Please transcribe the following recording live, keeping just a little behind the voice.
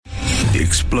The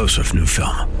explosive new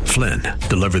film, Flynn,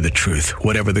 Deliver the Truth,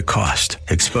 Whatever the Cost,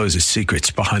 exposes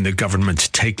secrets behind the government's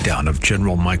takedown of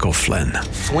General Michael Flynn.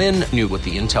 Flynn knew what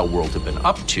the intel world had been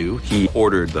up to. He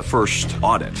ordered the first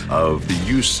audit of the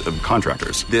use of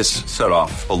contractors. This set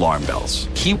off alarm bells.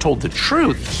 He told the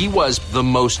truth. He was the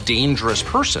most dangerous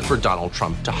person for Donald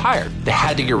Trump to hire. They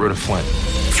had to get rid of Flynn.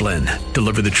 Flynn,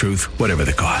 Deliver the Truth, Whatever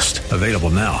the Cost. Available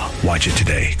now. Watch it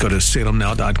today. Go to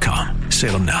salemnow.com.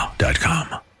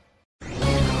 salemnow.com.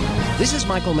 This is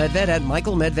Michael Medved at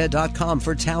michaelmedved.com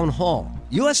for Town Hall.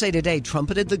 USA Today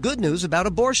trumpeted the good news about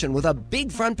abortion with a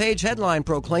big front page headline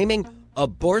proclaiming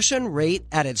abortion rate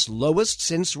at its lowest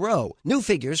since Roe. New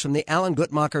figures from the Alan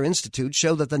Guttmacher Institute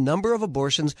show that the number of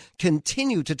abortions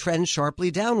continue to trend sharply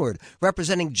downward,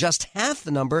 representing just half the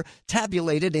number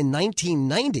tabulated in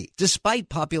 1990, despite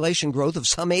population growth of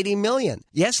some 80 million.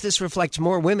 Yes, this reflects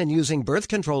more women using birth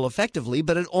control effectively,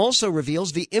 but it also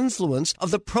reveals the influence of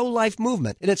the pro-life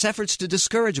movement in its efforts to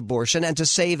discourage abortion and to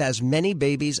save as many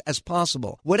babies as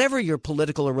possible. Whatever your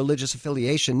political or religious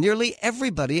affiliation, nearly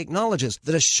everybody acknowledges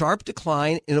that a sharp decline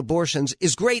in abortions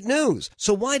is great news.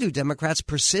 So why do Democrats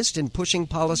persist in pushing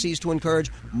policies to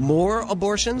encourage more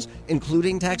abortions,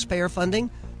 including taxpayer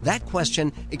funding? That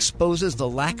question exposes the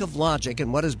lack of logic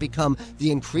in what has become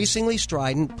the increasingly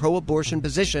strident pro-abortion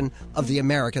position of the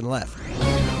American left.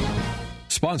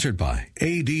 Sponsored by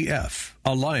ADF,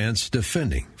 Alliance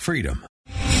Defending Freedom.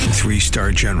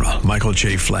 3-star General Michael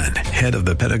J. Flynn, head of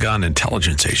the Pentagon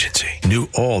Intelligence Agency, knew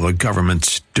all the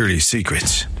government's dirty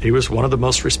secrets. He was one of the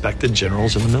most respected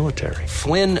generals in the military.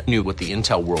 Flynn knew what the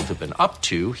intel world had been up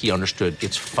to. He understood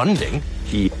its funding.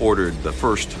 He ordered the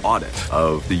first audit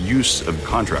of the use of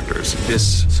contractors.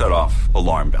 This set off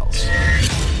alarm bells.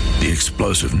 The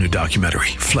explosive new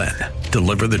documentary, Flynn,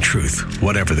 Deliver the Truth,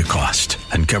 Whatever the Cost,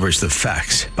 uncovers the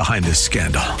facts behind this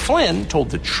scandal. Flynn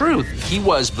told the truth. He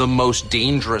was the most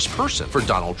dangerous person for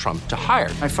Donald Trump to hire.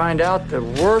 I find out the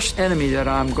worst enemy that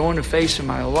I'm going to face in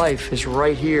my life is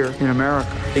right here in America.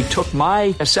 They took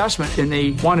my assessment and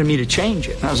they wanted me to change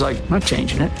it. And I was like, I'm not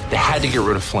changing it. They had to get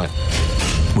rid of Flynn.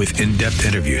 With in-depth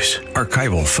interviews,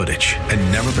 archival footage,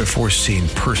 and never-before-seen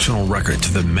personal records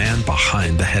of the man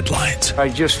behind the headlines. I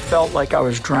just felt like I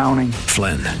was drowning.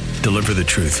 Flynn, Deliver the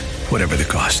Truth, Whatever the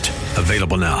Cost.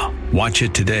 Available now. Watch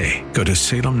it today. Go to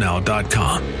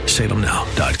salemnow.com.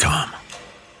 salemnow.com.